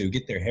and to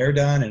get their hair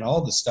done and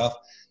all the stuff.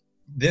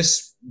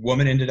 This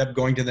woman ended up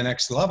going to the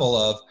next level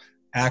of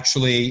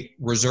actually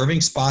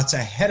reserving spots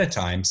ahead of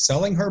time,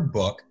 selling her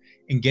book,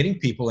 and getting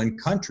people in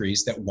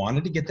countries that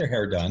wanted to get their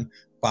hair done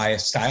by a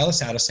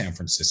stylist out of San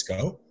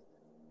Francisco.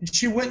 And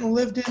she went and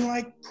lived in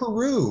like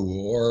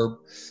Peru or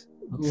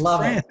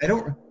France.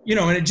 And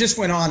it just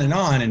went on,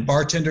 and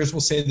bartenders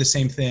will say the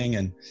same thing.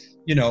 And,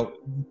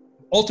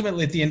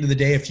 ultimately at the end of the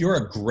day, if you're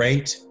a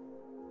great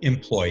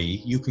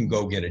employee, you can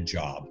go get a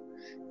job.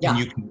 Yeah.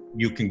 And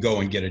you can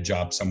go and get a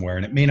job somewhere.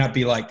 And it may not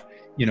be like,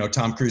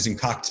 Tom Cruise in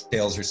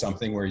Cocktails or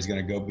something where he's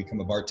going to go become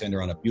a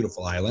bartender on a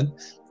beautiful island.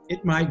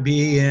 It might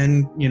be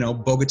in,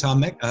 Bogota,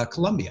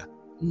 Colombia.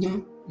 Mm-hmm.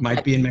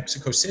 Might be in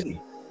Mexico City.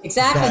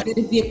 Exactly. But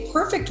it'd be a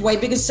perfect way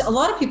because a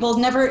lot of people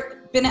have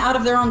never been out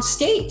of their own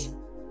state.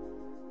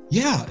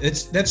 Yeah,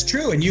 that's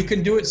true. And you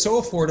can do it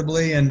so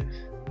affordably. And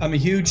I'm a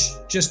huge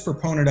just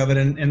proponent of it.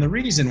 And the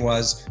reason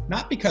was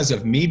not because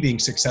of me being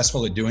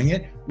successful at doing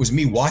it, was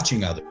me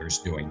watching others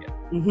doing it.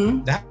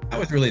 Mm-hmm. That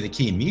was really the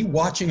key. Me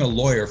watching a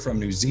lawyer from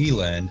New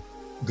Zealand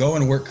go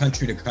and work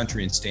country to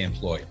country and stay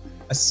employed.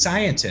 A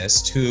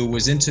scientist who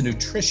was into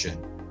nutrition,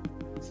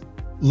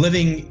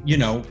 living,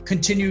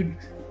 continued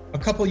a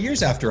couple of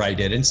years after I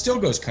did and still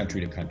goes country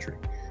to country.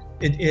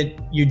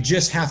 You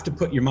just have to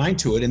put your mind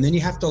to it. And then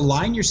you have to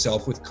align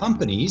yourself with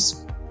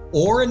companies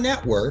or a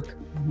network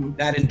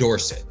that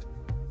endorse it.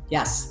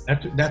 Yes.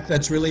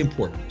 That's really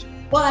important.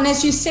 Well, and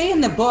as you say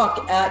in the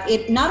book,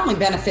 it not only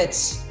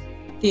benefits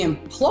the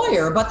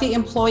employer, but the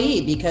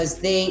employee, because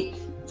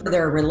for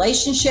their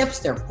relationships,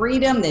 their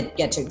freedom, they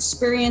get to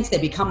experience, they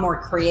become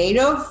more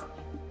creative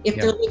if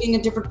they're living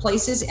in different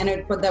places,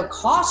 and for the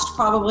cost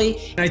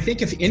probably. And I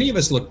think if any of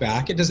us look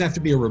back, it doesn't have to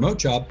be a remote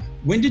job.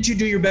 When did you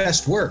do your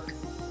best work?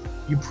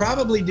 You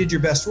probably did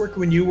your best work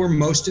when you were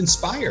most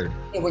inspired.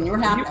 Yeah, when you were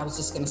happy, I was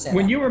just going to say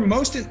when that. you were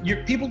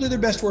people do their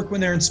best work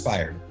when they're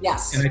inspired.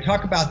 Yes. And I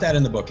talk about that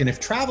in the book. And if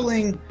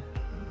traveling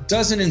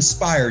doesn't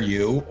inspire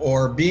you,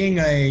 or being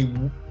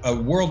a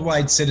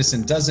worldwide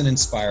citizen doesn't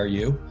inspire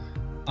you,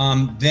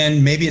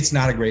 then maybe it's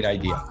not a great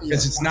idea,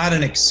 because it's not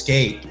an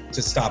escape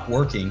to stop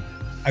working.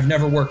 I've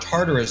never worked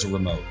harder as a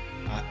remote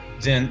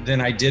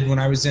than I did when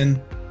I was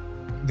in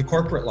the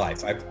corporate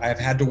life. I've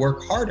had to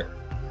work harder.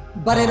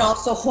 But it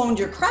also honed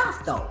your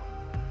craft, though.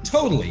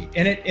 Totally.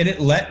 And it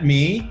let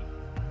me,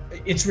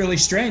 it's really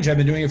strange. I've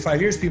been doing it 5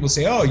 years. People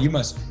say, oh, you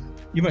must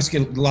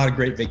get a lot of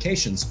great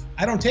vacations.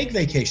 I don't take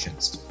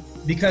vacations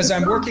because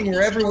I'm working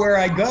everywhere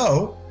I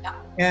go. Yeah.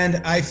 And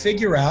I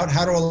figure out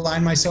how to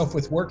align myself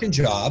with work and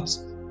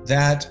jobs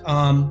that,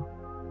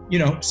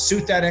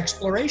 suit that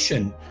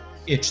exploration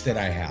itch that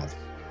I have.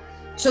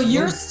 So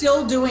you're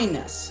still doing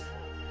this?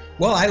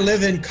 Well, I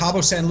live in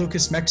Cabo San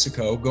Lucas,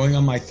 Mexico, going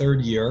on my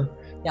 3rd year.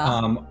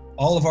 Yeah.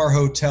 All of our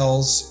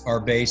hotels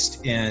are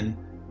based in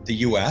the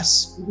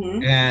US,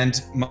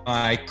 and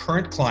my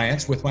current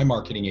clients with my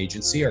marketing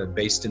agency are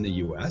based in the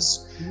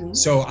US.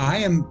 So I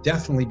am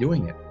definitely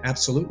doing it.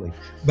 Absolutely.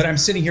 But I'm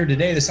sitting here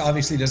today. This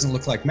obviously doesn't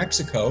look like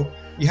Mexico.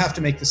 You have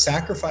to make the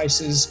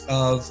sacrifices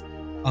of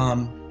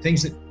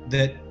things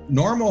that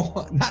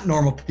not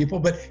normal people,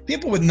 but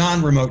people with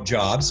non-remote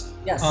jobs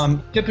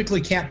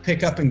typically can't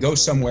pick up and go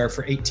somewhere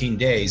for 18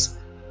 days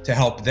to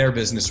help their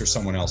business or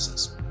someone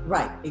else's.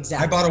 Right,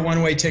 exactly. I bought a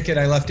one-way ticket.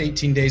 I left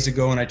 18 days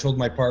ago, and I told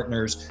my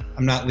partners,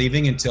 I'm not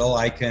leaving until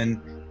I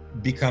can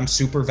become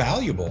super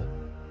valuable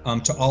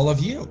to all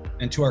of you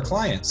and to our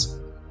clients.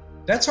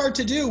 That's hard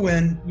to do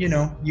when,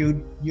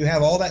 you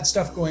have all that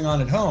stuff going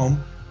on at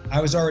home.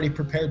 I was already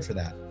prepared for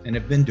that and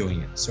have been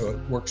doing it. So it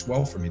works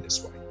well for me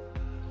this way.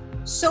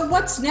 So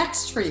what's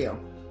next for you?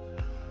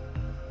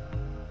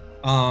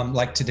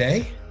 Like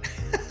today?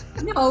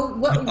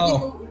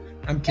 No.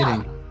 I'm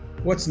kidding. Yeah.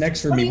 What's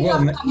next for me?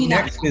 Well,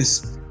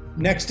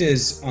 next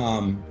is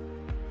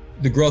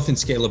the growth and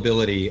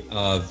scalability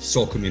of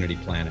Soul Community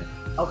Planet.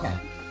 Okay.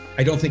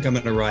 I don't think I'm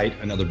going to write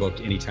another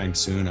book anytime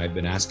soon. I've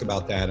been asked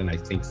about that, and I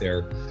think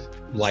they're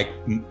like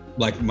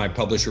my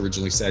publisher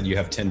originally said, you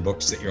have 10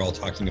 books that you're all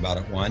talking about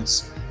at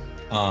once.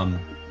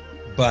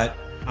 But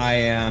I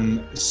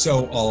am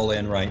so all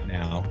in right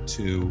now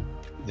to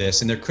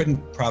this, and there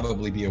couldn't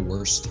probably be a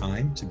worse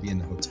time to be in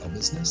the hotel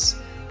business.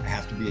 I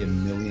have to be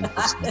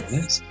 1,000,000%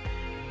 in it.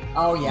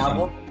 Oh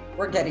yeah,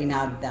 we're getting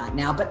out of that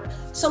now. But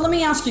so let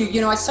me ask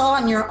you. I saw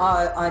on your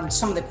on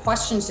some of the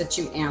questions that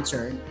you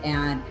answered,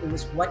 and it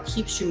was what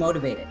keeps you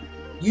motivated.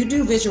 You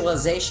do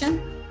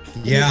visualization.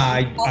 Yeah,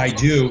 I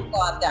do.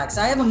 Because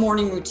I have a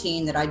morning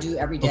routine that I do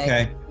every day.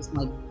 Okay. Because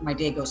my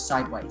day goes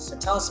sideways. So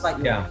tell us about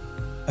your. Yeah,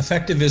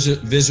 effective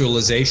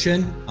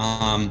visualization.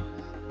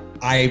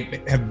 I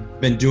have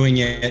been doing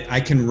it. I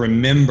can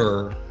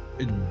remember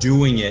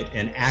doing it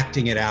and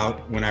acting it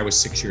out when I was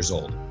 6 years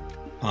old.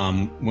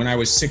 When I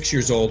was 6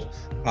 years old,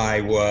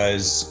 I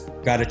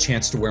got a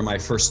chance to wear my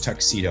first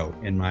tuxedo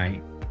in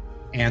my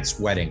aunt's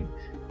wedding.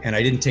 And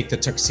I didn't take the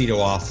tuxedo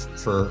off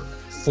for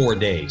 4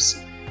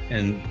 days.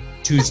 And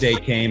Tuesday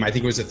came, I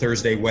think it was a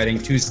Thursday wedding.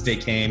 Tuesday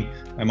came,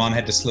 my mom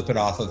had to slip it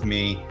off of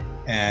me.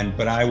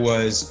 But I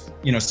was,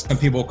 some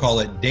people call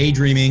it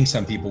daydreaming,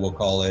 some people will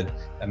call it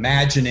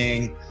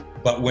imagining.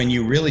 But when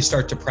you really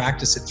start to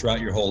practice it throughout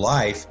your whole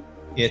life,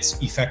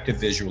 it's effective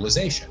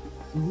visualization.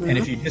 And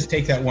if you just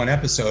take that one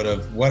episode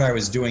of what I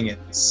was doing at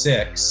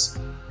 6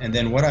 and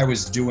then what I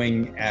was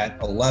doing at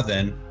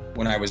 11,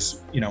 when I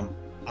was,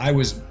 I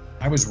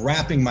was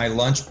wrapping my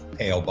lunch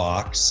pail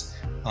box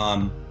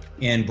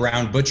in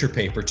brown butcher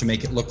paper to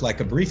make it look like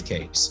a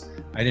briefcase.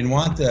 I didn't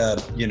want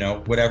the,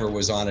 whatever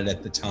was on it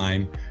at the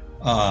time,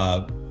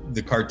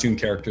 the cartoon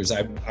characters.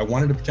 I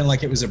wanted to pretend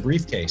like it was a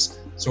briefcase.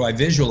 So I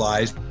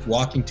visualized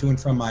walking to and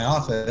from my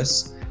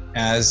office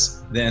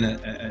as then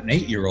an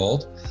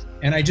 8-year-old.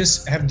 And I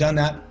just have done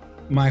that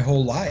my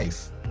whole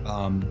life.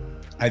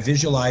 I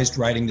visualized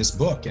writing this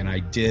book, and I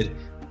did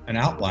an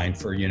outline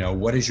for,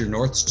 what is your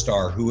North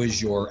Star? Who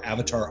is your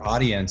avatar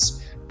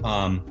audience?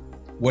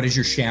 What is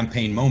your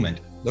champagne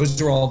moment?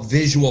 Those are all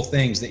visual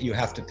things that you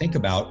have to think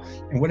about.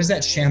 And what is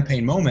that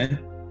champagne moment?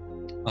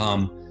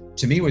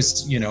 To me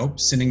was,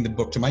 sending the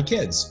book to my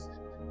kids.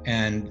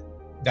 And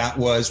that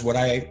was what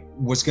I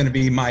was going to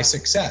be my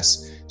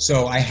success.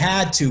 So I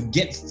had to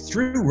get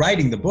through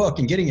writing the book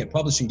and getting it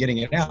published and getting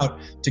it out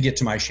to get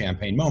to my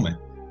champagne moment.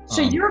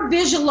 So you're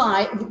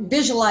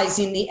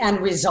visualizing the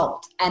end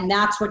result, and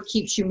that's what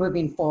keeps you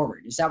moving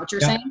forward. Is that what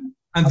you're saying?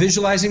 I'm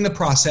visualizing the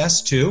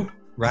process too,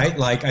 right?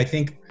 Like I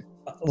think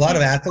a lot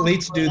of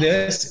athletes do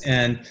this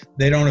and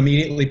they don't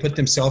immediately put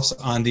themselves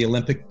on the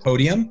Olympic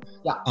podium.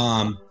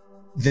 Yeah.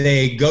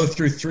 They go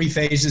through 3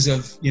 phases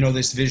of,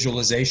 this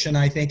visualization.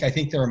 I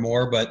think there are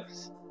more, but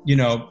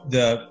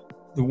the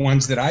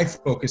ones that I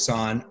focus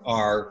on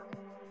are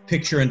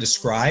picture and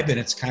describe. And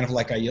it's kind of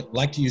like, I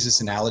like to use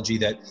this analogy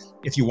that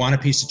if you want a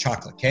piece of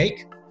chocolate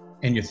cake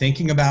and you're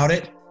thinking about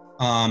it,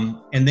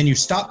 and then you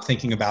stop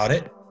thinking about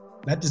it,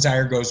 that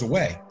desire goes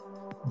away.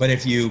 But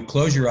if you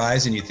close your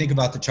eyes and you think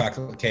about the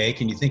chocolate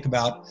cake and you think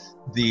about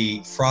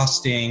the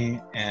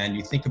frosting and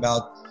you think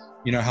about,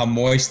 how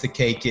moist the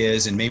cake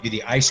is and maybe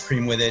the ice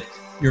cream with it,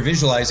 you're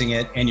visualizing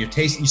it and you're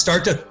tasting, you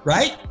start to,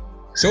 right?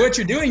 So what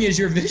you're doing is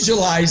you're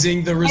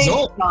visualizing the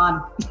result.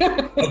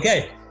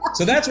 Okay.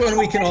 So that's when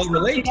we can all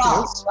relate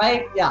to.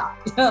 Right? Yeah.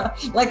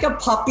 Like a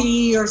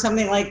puppy or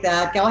something like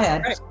that. Go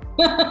ahead.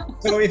 Right.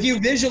 So if you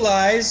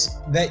visualize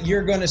that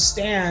you're going to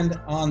stand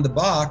on the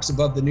box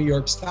above the New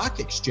York Stock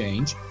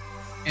Exchange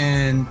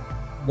and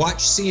watch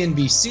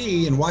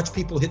CNBC and watch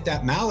people hit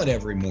that mallet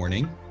every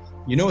morning,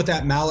 you know what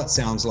that mallet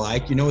sounds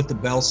like. You know what the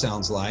bell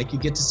sounds like. You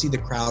get to see the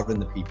crowd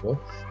and the people,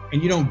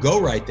 and you don't go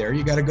right there.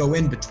 You got to go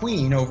in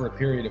between over a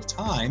period of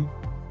time.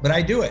 But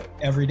I do it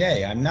every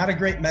day. I'm not a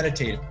great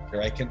meditator.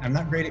 I'm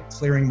not great at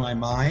clearing my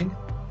mind.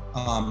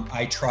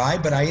 I try,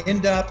 but I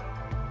end up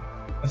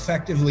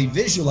effectively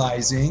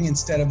visualizing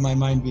instead of my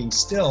mind being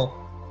still.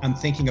 I'm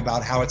thinking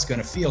about how it's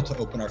going to feel to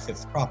open our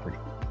 5th property,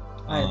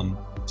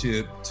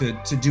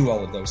 to do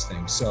all of those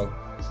things. So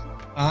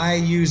I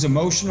use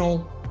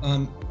emotional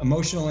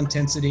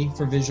intensity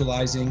for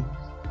visualizing,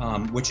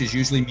 which is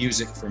usually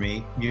music for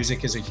me.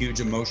 Music is a huge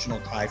emotional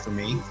tie for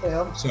me.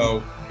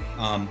 So,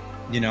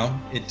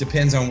 it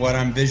depends on what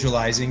I'm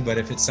visualizing, but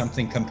if it's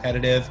something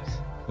competitive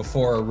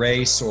before a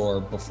race or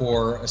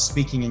before a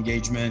speaking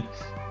engagement,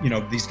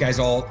 these guys,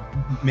 all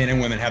men and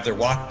women, have their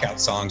walkout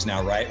songs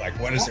now, right? Like,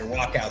 what is their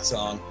walkout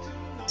song?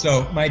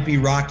 So it might be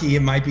Rocky,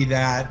 it might be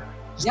that,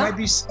 it might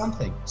be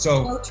something.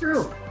 So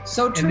true.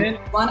 So true. Then,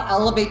 you want to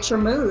elevate your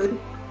mood,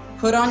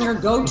 put on your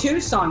go-to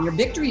song, your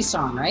victory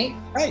song, right?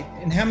 Right.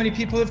 And how many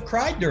people have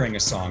cried during a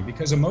song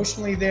because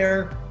emotionally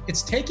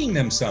it's taking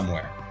them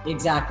somewhere.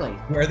 Exactly.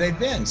 Where they've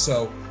been.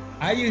 So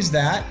I use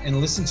that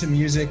and listen to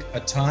music a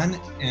ton,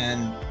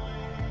 and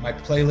my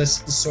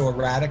playlist is so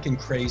erratic and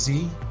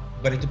crazy,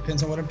 but it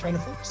depends on what I'm trying to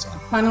focus on.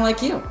 Kind of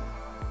like you.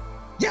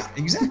 Yeah,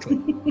 exactly.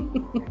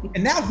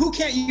 And now who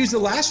can't use the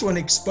last one,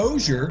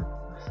 exposure?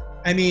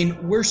 I mean,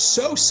 we're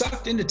so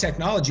sucked into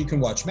technology. You can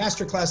watch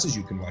masterclasses,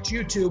 you can watch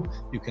YouTube,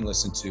 you can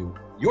listen to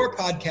your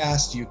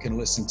podcast, you can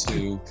listen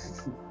to,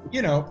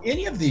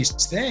 any of these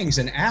things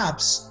and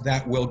apps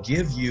that will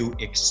give you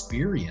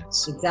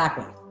experience.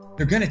 Exactly.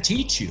 They're going to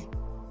teach you.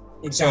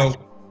 Exactly.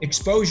 So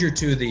exposure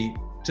to the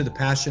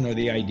passion or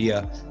the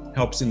idea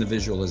helps in the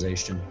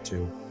visualization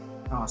too.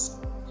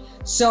 Awesome.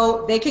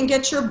 So they can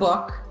get your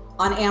book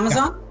on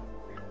Amazon? Yeah.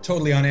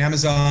 Totally, on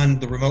Amazon,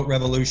 The Remote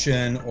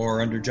Revolution,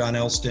 or under John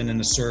Elston in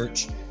the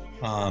search.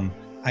 I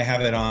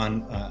have it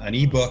on an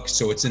ebook,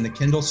 so it's in the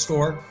Kindle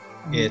store.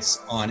 Mm-hmm. It's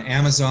on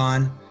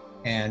Amazon,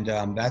 and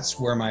that's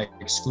where my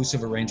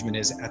exclusive arrangement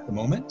is at the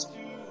moment.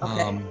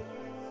 Okay.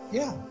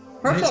 Yeah.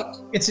 Perfect.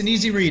 It's an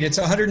easy read. It's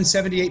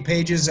 178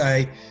 pages.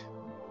 I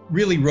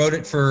really wrote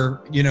it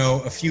for,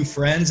 a few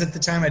friends at the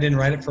time. I didn't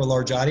write it for a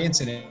large audience,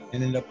 and it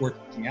ended up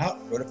working out.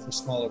 Wrote it for a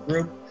smaller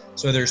group.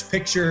 So there's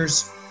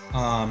pictures,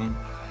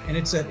 and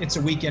it's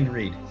a weekend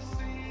read.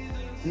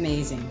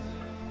 Amazing.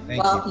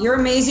 Thank you. You're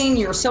amazing.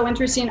 You're so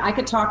interesting. I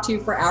could talk to you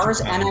for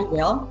hours, and I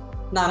will.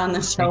 Not on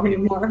the show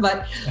anymore,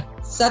 but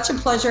such a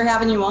pleasure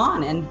having you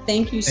on, and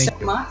thank you so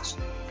much.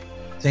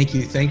 Thank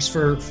you. Thanks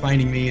for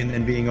finding me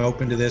and being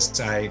open to this.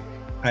 I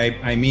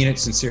mean it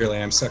sincerely.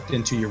 I'm sucked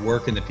into your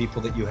work and the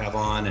people that you have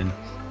on, and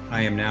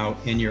I am now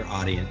in your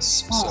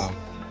audience. So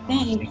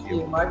thank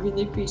you. I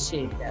really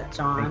appreciate that,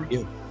 John. Thank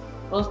you.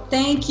 Well,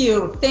 thank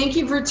you. Thank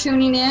you for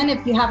tuning in.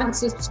 If you haven't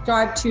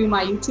subscribed to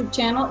my YouTube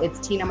channel, it's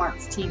Tina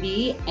Marx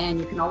TV, and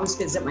you can always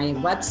visit my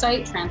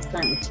website,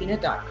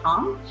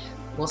 transparentwithtina.com.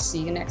 We'll see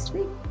you next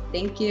week.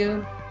 Thank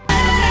you.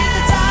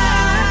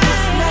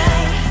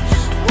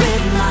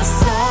 With my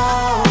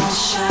soul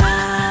shine.